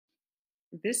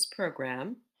This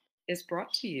program is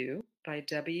brought to you by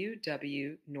W.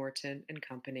 W. Norton and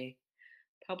Company,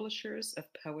 publishers of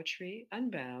Poetry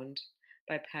Unbound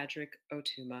by Padraig Ó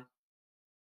Tuama.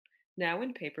 Now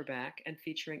in paperback and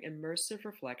featuring immersive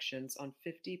reflections on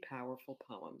 50 powerful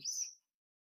poems.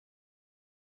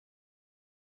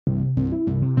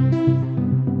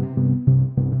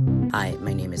 Hi,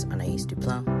 my name is Anaïs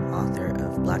Duplan, author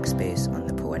of Black Space on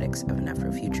the Poetics of an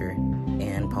Afrofuture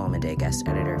and Poem a Day guest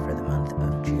editor for the month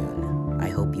of June. I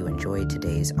hope you enjoy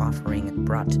today's offering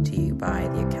brought to you by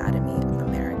the Academy of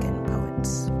American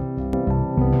Poets.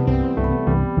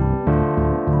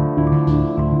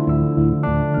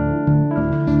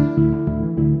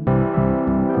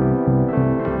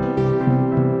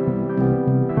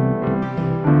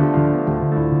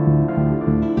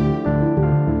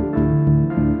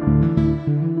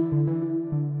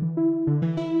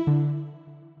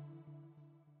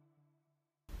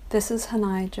 This is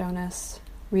Hanai Jonas,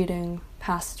 reading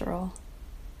Pastoral.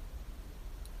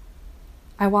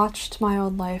 I watched my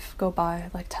old life go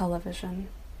by like television.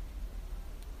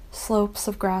 Slopes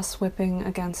of grass whipping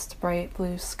against bright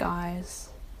blue skies.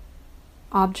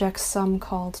 Objects some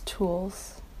called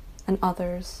tools, and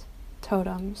others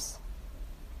totems.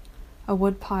 A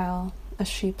woodpile, a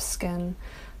sheepskin,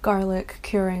 garlic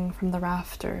curing from the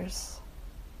rafters.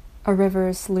 A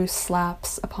river's loose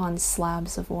slaps upon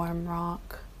slabs of warm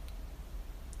rock.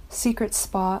 Secret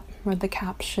spot where the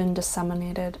caption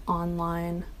disseminated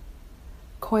online.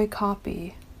 Koi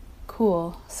copy.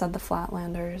 Cool, said the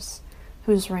Flatlanders,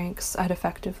 whose ranks I'd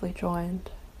effectively joined.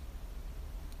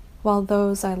 While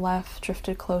those I left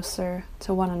drifted closer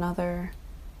to one another,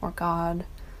 or God,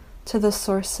 to the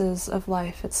sources of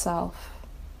life itself,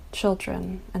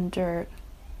 children and dirt.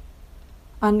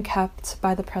 Unkept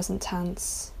by the present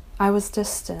tense, I was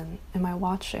distant in my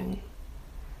watching.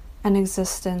 An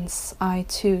existence I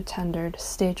too tendered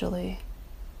stagily,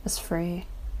 as free.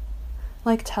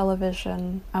 Like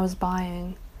television, I was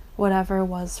buying whatever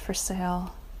was for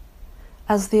sale.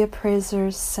 As the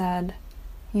appraisers said,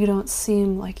 you don't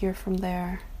seem like you're from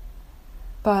there.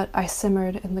 But I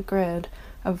simmered in the grid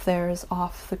of theirs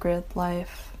off-the-grid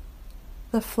life.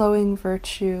 The flowing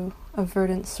virtue of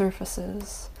verdant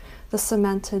surfaces, the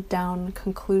cemented down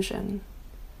conclusion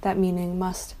that meaning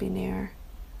must be near.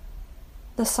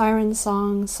 The siren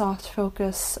song soft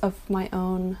focus of my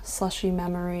own slushy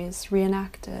memories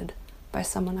reenacted by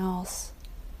someone else.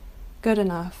 Good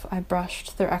enough, I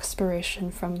brushed their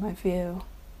expiration from my view.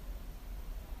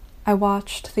 I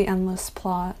watched the endless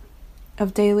plot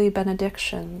of daily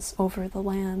benedictions over the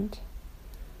land.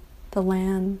 The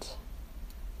land,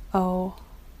 oh,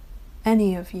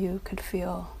 any of you could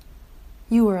feel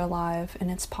you were alive in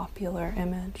its popular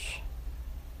image.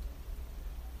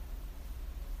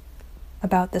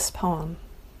 About this poem.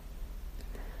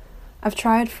 I've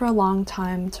tried for a long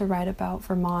time to write about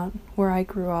Vermont, where I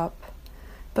grew up,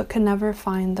 but could never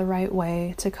find the right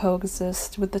way to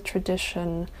coexist with the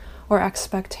tradition or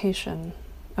expectation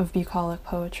of bucolic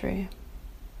poetry.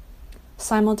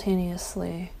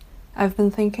 Simultaneously, I've been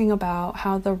thinking about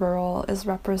how the rural is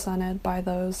represented by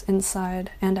those inside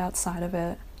and outside of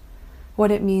it, what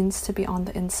it means to be on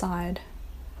the inside,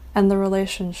 and the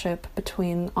relationship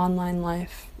between online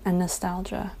life and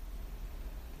nostalgia.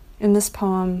 In this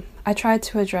poem, I tried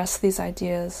to address these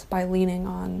ideas by leaning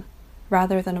on,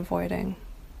 rather than avoiding,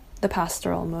 the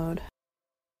pastoral mode.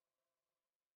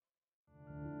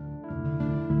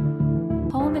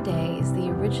 Poem a Day is the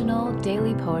original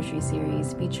daily poetry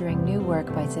series featuring new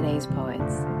work by today's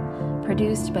poets.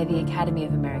 Produced by the Academy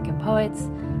of American Poets,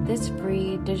 this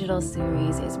free digital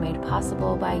series is made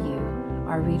possible by you,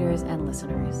 our readers and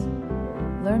listeners.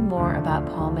 Learn more about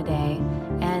Poem a Day,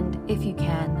 and if you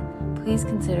can, please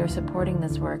consider supporting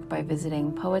this work by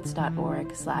visiting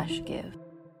poets.org/give.